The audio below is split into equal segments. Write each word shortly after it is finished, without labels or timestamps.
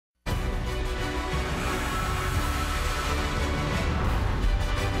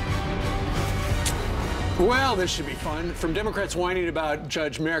Well, this should be fun. From Democrats whining about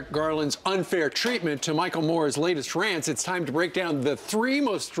Judge Merrick Garland's unfair treatment to Michael Moore's latest rants, it's time to break down the 3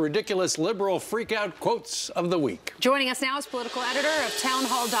 most ridiculous liberal freakout quotes of the week. Joining us now is political editor of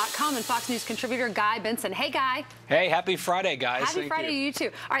townhall.com and Fox News contributor Guy Benson. Hey, Guy. Hey, happy Friday, guys. Happy Friday to you, too.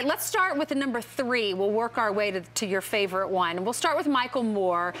 All right, let's start with the number 3. We'll work our way to your favorite one. We'll start with Michael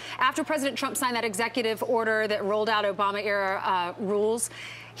Moore. After President Trump signed that executive order that rolled out Obama-era rules,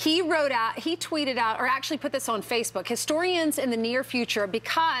 he tweeted out, or actually put this on Facebook, historians in the near future,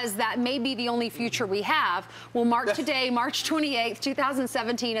 because that may be the only future we have, will mark today, March 28th,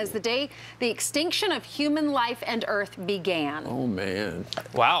 2017, as the day the extinction of human life and Earth began. Oh, man.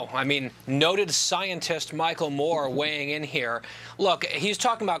 Wow. I mean, noted scientist Michael Moore weighing in here. Look, he's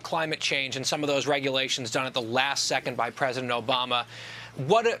talking about climate change and some of those regulations done at the last second by President Obama.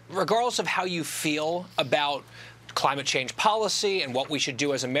 Regardless of how you feel about climate change policy and what we should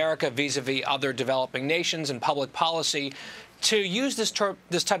do as America vis-a-vis other developing nations and public policy, to use this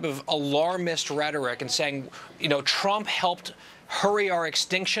type of alarmist rhetoric and saying, you know, Trump helped hurry our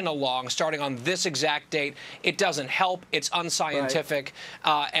extinction along starting on this exact date, it doesn't help, it's unscientific,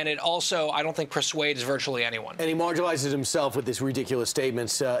 and it also, I don't think, persuades virtually anyone. And he marginalizes himself with these ridiculous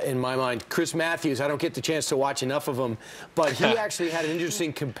statements, in my mind. Chris Matthews, I don't get the chance to watch enough of him, but he actually had an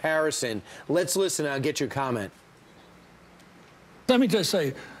interesting comparison. Let's listen and I'll get your comment. Let me just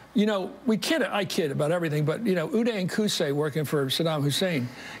say, you know, I kid about everything, but, you know, Uday and Qusay working for Saddam Hussein,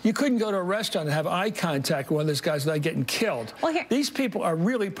 you couldn't go to a restaurant and have eye contact with one of those guys without getting killed. Well, these people are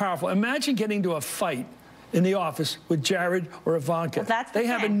really powerful. Imagine getting into a fight in the office with Jared or Ivanka. Well, they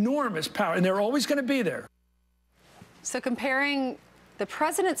have enormous power, and they're always going to be there. So comparing the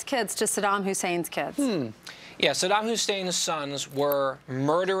president's kids to Saddam Hussein's kids. Yeah, Saddam Hussein's sons were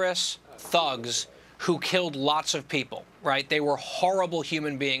murderous thugs who killed lots of people, right? They were horrible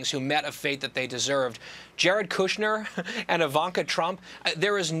human beings who met a fate that they deserved. Jared Kushner and Ivanka Trump,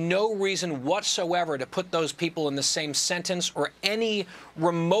 there is no reason whatsoever to put those people in the same sentence or any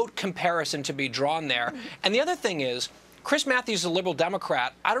remote comparison to be drawn there. And the other thing is, Chris Matthews is a liberal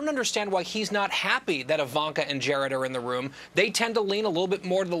Democrat. I don't understand why he's not happy that Ivanka and Jared are in the room. They tend to lean a little bit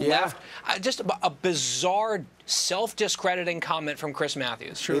more to the left. Just a bizarre, self-discrediting comment from Chris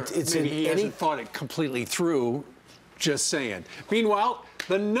Matthews. Sure, maybe he hasn't thought it completely through, just saying. Meanwhile,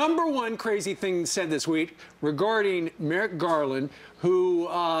 the #1 crazy thing said this week regarding Merrick Garland, who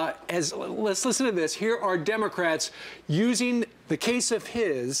let's listen to this. Here are Democrats using the case of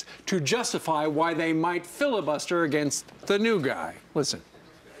his to justify why they might filibuster against the new guy. Listen.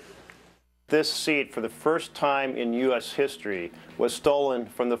 This seat, for the first time in U.S. history, was stolen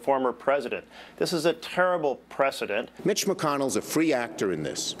from the former president. This is a terrible precedent. Mitch McConnell's a free actor in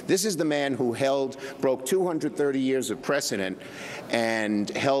this. This is the man who broke 230 years of precedent and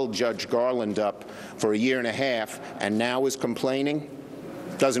held Judge Garland up for a year and a half, and now is complaining.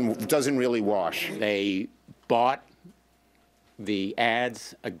 Doesn't really wash. They bought the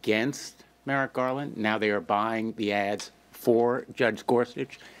ads against Merrick Garland. Now they are buying the ads for Judge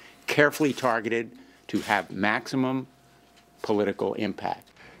Gorsuch, carefully targeted to have maximum political impact.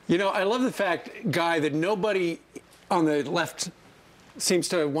 You know, I love the fact, Guy, that nobody on the left seems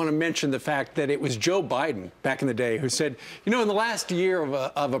to want to mention the fact that it was Joe Biden back in the day who said, you know, in the last year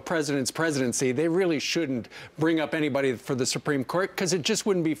of a president's presidency, they really shouldn't bring up anybody for the Supreme Court because it just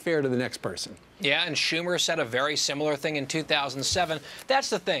wouldn't be fair to the next person. Yeah, and Schumer said a very similar thing in 2007. That's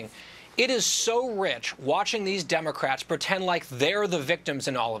the thing. It is so rich watching these Democrats pretend like they're the victims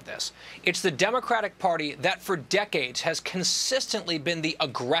in all of this. It's the Democratic Party that for decades has consistently been the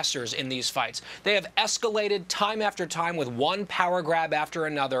aggressors in these fights. They have escalated time after time with one power grab after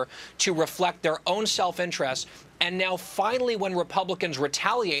another to reflect their own self-interest. And now finally, when Republicans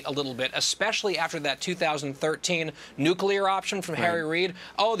retaliate a little bit, especially after that 2013 nuclear option from Harry Reid,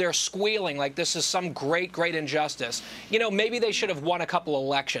 oh, they're squealing like this is some great, great injustice. You know, maybe they should have won a couple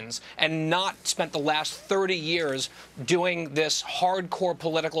elections and not spent the last 30 years doing this hardcore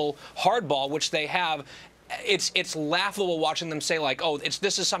political hardball, which they have. It's laughable watching them say, like, oh,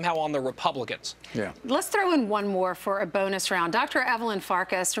 this is somehow on the Republicans. Yeah. Let's throw in one more for a bonus round. Dr. Evelyn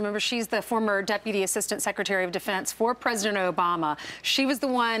Farkas, remember, she's the former Deputy Assistant Secretary of Defense for President Obama. She was the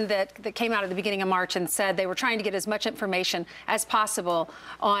one that came out at the beginning of March and said they were trying to get as much information as possible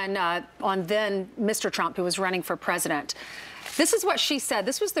on then Mr. Trump, who was running for president. This is what she said.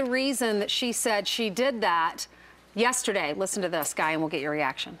 This was the reason that she said she did that yesterday. Listen to this, Guy, and we'll get your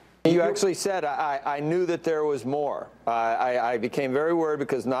reaction. You actually said, I knew that there was more. I became very worried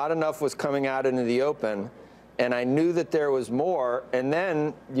because not enough was coming out into the open, and I knew that there was more. And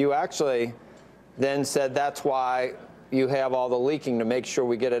then you actually then said that's why you have all the leaking, to make sure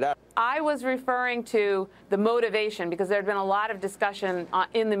we get it out. I was referring to the motivation because there had been a lot of discussion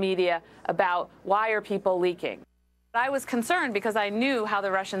in the media about why are people leaking. I was concerned because I knew how the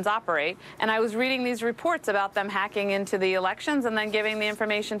Russians operate, and I was reading these reports about them hacking into the elections and then giving the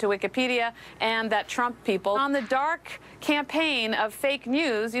information to Wikipedia, and that Trump people on the dark campaign of fake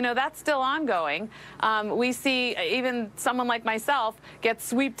news, you know, that's still ongoing. We see even someone like myself get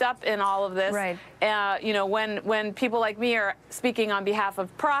swept up in all of this. Right. You know, when people like me are speaking on behalf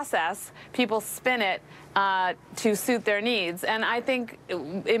of process, people spin it to suit their needs. And I think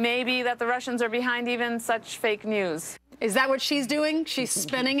it may be that the Russians are behind even such fake news. Is that what she's doing? She's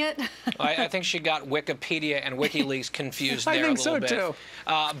spinning it? I think she got Wikipedia and WikiLeaks confused there a little bit. Too.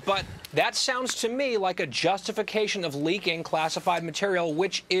 But that sounds to me like a justification of leaking classified material,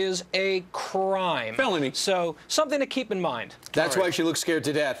 which is a crime. Felony. So something to keep in mind. That's why she looks scared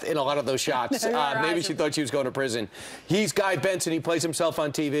to death in a lot of those shots. Maybe she thought she was going to prison. He's Guy Benson. He plays himself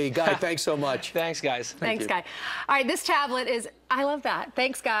on TV. Guy, thanks so much. Thanks, guys. Thanks, Guy. All right, this tablet is, I love that.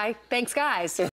 Thanks, Guy. Thanks, guys.